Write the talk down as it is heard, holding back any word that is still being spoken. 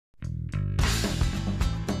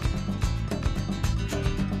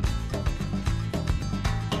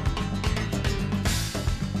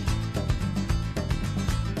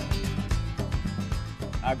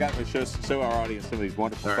I've got to show our audience some of these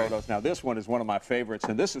wonderful photos. Now, this one is one of my favorites,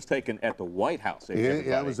 and this was taken at the White House.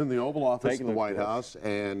 Yeah, I was in the Oval Office of the White House,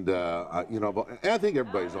 and you know, I think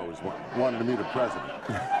everybody's always wanted to meet a president.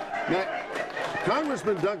 Now,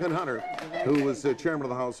 Congressman Duncan Hunter, who was chairman of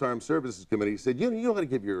the House Armed Services Committee, said, you know, you ought to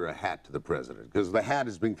give your hat to the president, because the hat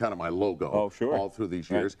has been kind of my logo all through these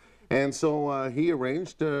years. And so he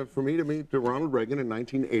arranged for me to meet Ronald Reagan in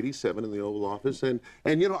 1987 in the Oval Office. And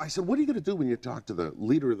you know, I said, what are you going to do when you talk to the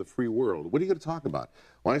leader of the free world? What are you going to talk about?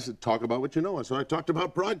 Well, I said, talk about what you know. And so I talked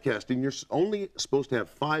about broadcasting. You're only supposed to have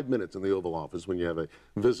 5 minutes in the Oval Office when you have a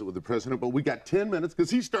visit with the president. But we got 10 minutes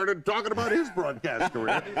because he started talking about his broadcast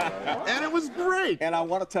career. And it was great. And I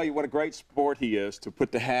want to tell you what a great sport he is to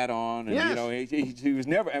put the hat on. And, you know, he was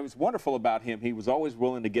never, it was wonderful about him. He was always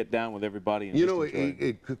willing to get down with everybody. And you know,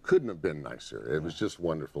 it couldn't have been nicer. It was just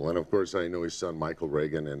wonderful. And of course, I know his son, Michael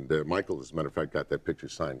Reagan. And Michael, as a matter of fact, got that picture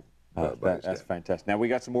signed. That's fantastic. Now, we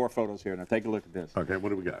got some more photos here. Now, take a look at this. Okay, what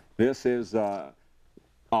do we got? This is, oh,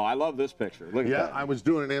 I love this picture. Look at that. Yeah, I was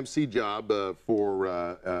doing an MC job for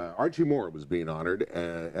Archie Moore was being honored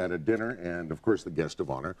at a dinner, and of course the guest of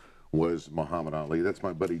honor was Muhammad Ali. That's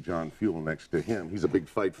my buddy John Fuel next to him. He's a big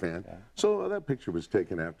fight fan. Yeah. So that picture was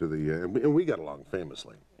taken after the, and we got along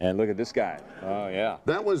famously. And look at this guy. Oh, yeah.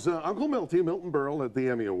 That was Uncle Milty, Milton Berle at the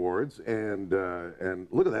Emmy Awards, and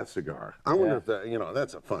look at that cigar. I wonder if that, you know,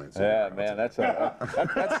 that's a fine cigar. Yeah, man, that's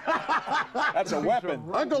a weapon.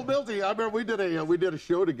 Uncle Milty, I remember we did a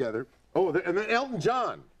show together. Oh, and then Elton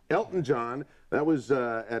John, that was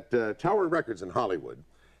at Tower Records in Hollywood.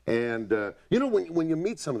 And, you know, when you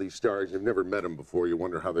meet some of these stars, you've never met them before, you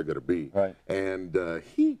wonder how they're going to be. Right. And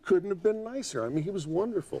he couldn't have been nicer. I mean, he was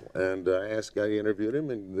wonderful. And I interviewed him,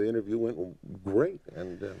 and the interview went great.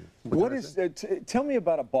 And what is, tell me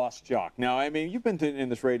about a boss jock. Now, I mean, you've been in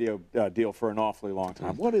this radio deal for an awfully long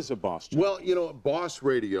time. What is a boss jock? Well, you know, Boss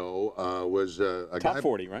Radio was a Top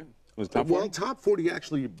 40, right? Was Top 40? Well, Top 40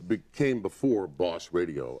 actually came before Boss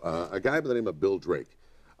Radio. A guy by the name of Bill Drake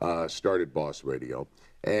started Boss Radio.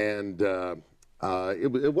 And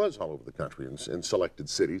it was all over the country in selected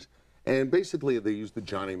cities. And basically, they used the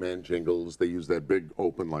Johnny Man jingles. They used that big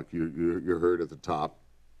open like you heard at the top.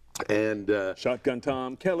 And Shotgun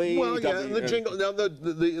Tom Kelly. Well, yeah, and the jingle. Now,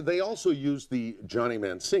 they also used the Johnny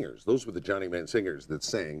Man singers. Those were the Johnny Man singers that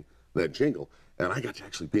sang that jingle. And I got to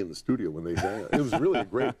actually be in the studio when they sang it. It was really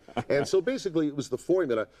great. And so basically, it was the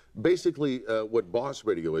formula. Basically, what Boss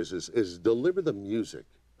Radio is deliver the music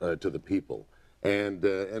to the people. And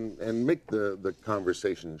make the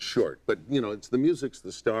conversation short. But, you know, it's the music's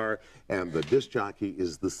the star, and the disc jockey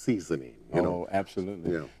is the seasoning. You know?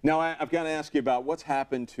 Absolutely. Yeah. Now, I've got to ask you about what's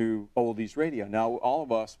happened to oldies radio. Now, all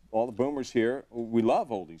of us, all the boomers here, we love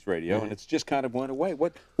oldies radio, and it's just kind of went away.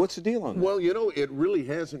 What's the deal on that? Well, you know, it really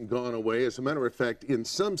hasn't gone away. As a matter of fact, in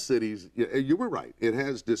some cities, you were right, it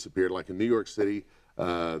has disappeared, like in New York City.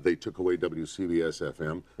 They took away WCBS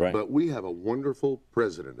FM, but we have a wonderful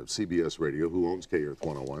president of CBS Radio who owns K-Earth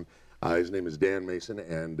 101. His name is Dan Mason,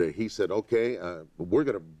 and he said, okay, we're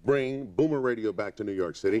going to bring Boomer Radio back to New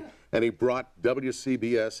York City, and he brought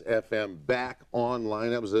WCBS FM back online.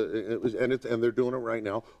 That was and they're doing it right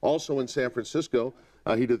now. Also in San Francisco,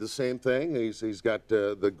 he did the same thing. He's got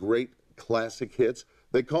the great classic hits.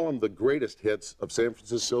 They call them the greatest hits of San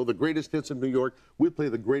Francisco, the greatest hits of New York. We play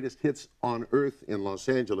the greatest hits on earth in Los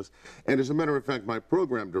Angeles. And as a matter of fact, my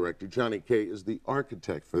program director, Johnny Kay, is the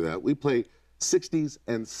architect for that. We play 60s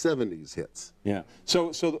and 70s hits. Yeah.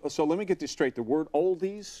 So let me get this straight. The word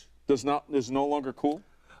oldies is no longer cool?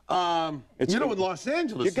 You know, in Los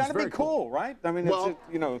Angeles, you got to be cool, right? I mean, well,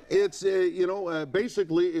 you know. It's, you know,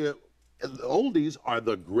 basically, oldies are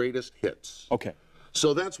the greatest hits. Okay.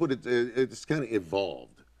 So that's what it's kind of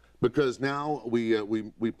evolved, because now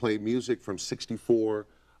we play music from 64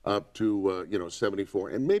 up to you know,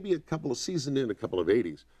 74, and maybe a couple of seasoned in, a couple of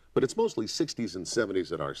 80s, but it's mostly 60s and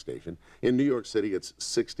 70s at our station. In New York City, it's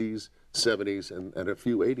 60s, 70s, and a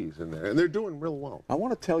few 80s in there, and they're doing real well. I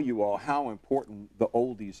want to tell you all how important the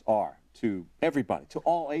oldies are to everybody, to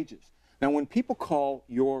all ages. Now, when people call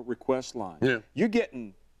your request line, you're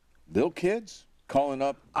getting little kids calling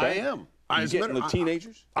up. I am. You getting the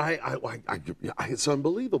teenagers? It's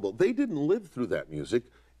unbelievable. They didn't live through that music.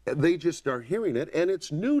 They just are hearing it, and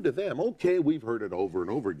it's new to them. Okay, we've heard it over and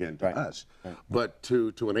over again to us, but to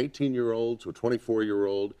an 18-year-old, to a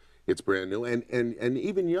 24-year-old, it's brand new, and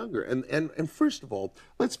even younger. And first of all,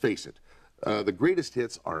 let's face it, the greatest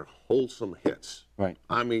hits are wholesome hits. Right.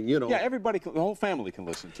 I mean, you know. Yeah, everybody, the whole family can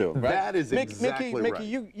listen to it. Right? That is exactly right. Mickey,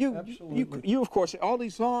 you, of course, all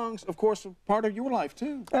these songs, of course, are part of your life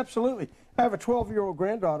too. Absolutely. I have a 12-year-old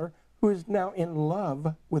granddaughter who is now in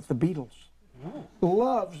love with the Beatles.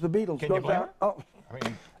 loves the Beatles. Can you blame her? Oh,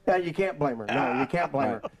 yeah, you can't blame her. No, you can't blame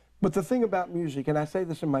her. But the thing about music, and I say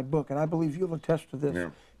this in my book, and I believe you'll attest to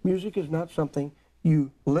this, music is not something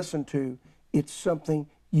you listen to, it's something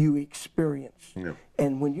you experience.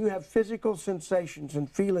 And when you have physical sensations and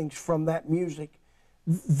feelings from that music,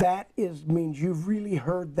 that means you've really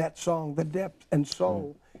heard that song, the depth and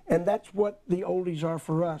soul. And that's what the oldies are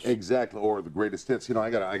for us. Exactly, or the greatest hits. You know, I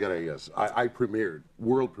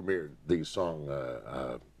world premiered the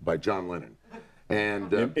song by John Lennon.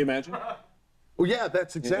 And Imagine? Well, yeah,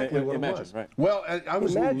 that's exactly what it was. Right. Well, I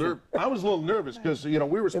was a little nervous because, you know,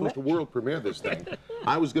 we were supposed to world premiere this thing.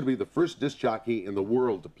 I was going to be the first disc jockey in the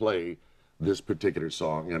world to play this particular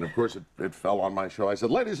song, and of course it fell on my show. I said,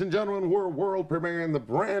 ladies and gentlemen, we're world premiering the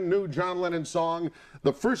brand new John Lennon song,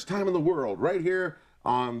 the first time in the world, right here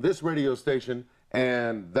on this radio station.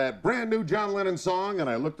 And that brand new John Lennon song, and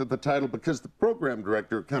I looked at the title because the program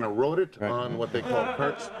director kind of wrote it on what they call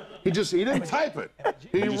perks. He didn't type it.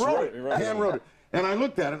 He wrote it, hand wrote it. And I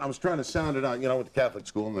looked at it, and I was trying to sound it out. You know, I went to Catholic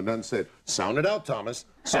school, and the nun said, sound it out, Thomas.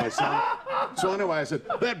 So anyway, I said,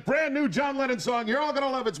 that brand new John Lennon song, you're all going to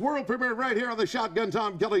love. It's world premiere right here on the Shotgun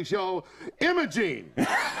Tom Kelly Show, Imogene. Ladies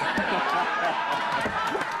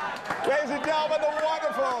and gentlemen, the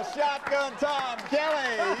wonderful Shotgun Tom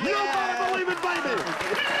Kelly. You better believe it, baby.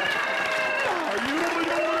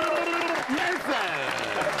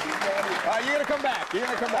 You're going to come back. You're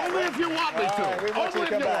going to come back. Only if you want me to. We want you to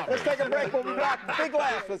come back. Let's take a break. We'll be back. Big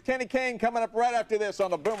Laughs with Kenny Kane coming up right after this on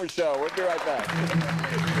The Boomer Show. We'll be right back.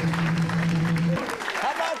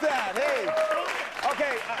 How about that? Hey.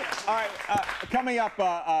 Okay. All right. Coming up,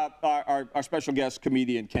 our special guest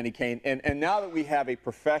comedian Kenny Kane, and now that we have a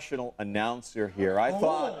professional announcer here, I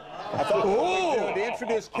thought to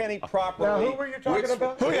introduce Kenny properly. Now, who were you talking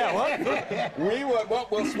about?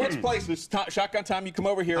 We'll switch places. Shotgun Tom, you come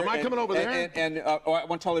over here. Am I coming over there? And I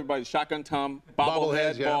want to tell everybody, Shotgun Tom,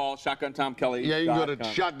 bobblehead ball, Shotgun Tom Kelly. Yeah, you can go to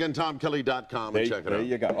shotguntomkelly.com and check it out. There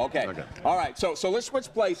you go. Okay. All right. So let's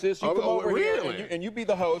switch places. You come over here, and you be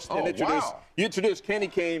the host and introduce Kenny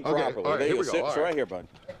Kane properly. All right, here we go. So right here, bud.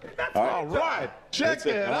 All right. Check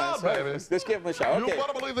it out, baby. Let's give him a shot. Okay. You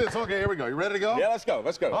want to believe this? Okay, here we go. You ready to go? Yeah, let's go.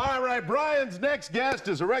 Let's go. All right. Brian's next guest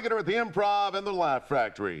is a regular at the Improv and the Laugh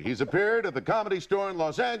Factory. He's appeared at the Comedy Store in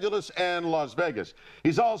Los Angeles and Las Vegas.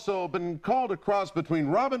 He's also been called a cross between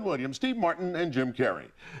Robin Williams, Steve Martin, and Jim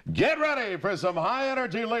Carrey. Get ready for some high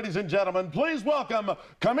energy, ladies and gentlemen. Please welcome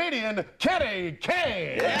comedian Kenny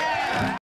Kane. Yeah.